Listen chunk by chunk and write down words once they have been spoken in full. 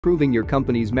proving your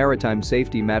company's maritime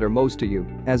safety matter most to you,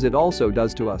 as it also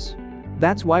does to us.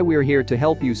 That's why we're here to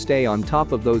help you stay on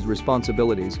top of those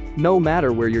responsibilities, no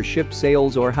matter where your ship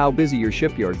sails or how busy your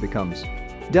shipyard becomes.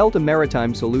 Delta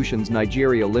Maritime Solutions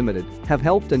Nigeria Limited have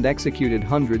helped and executed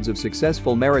hundreds of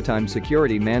successful maritime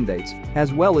security mandates,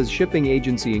 as well as shipping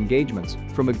agency engagements,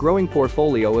 from a growing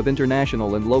portfolio of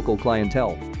international and local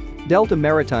clientele. Delta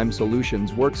Maritime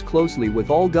Solutions works closely with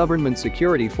all government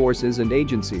security forces and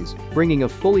agencies, bringing a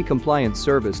fully compliant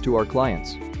service to our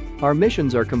clients. Our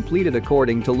missions are completed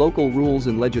according to local rules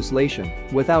and legislation,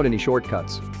 without any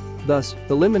shortcuts, thus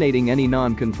eliminating any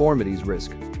non-conformities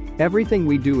risk. Everything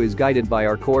we do is guided by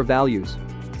our core values: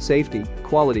 safety,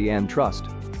 quality and trust.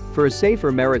 For a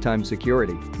safer maritime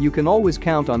security, you can always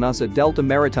count on us at Delta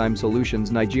Maritime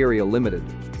Solutions Nigeria Limited.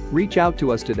 Reach out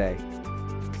to us today.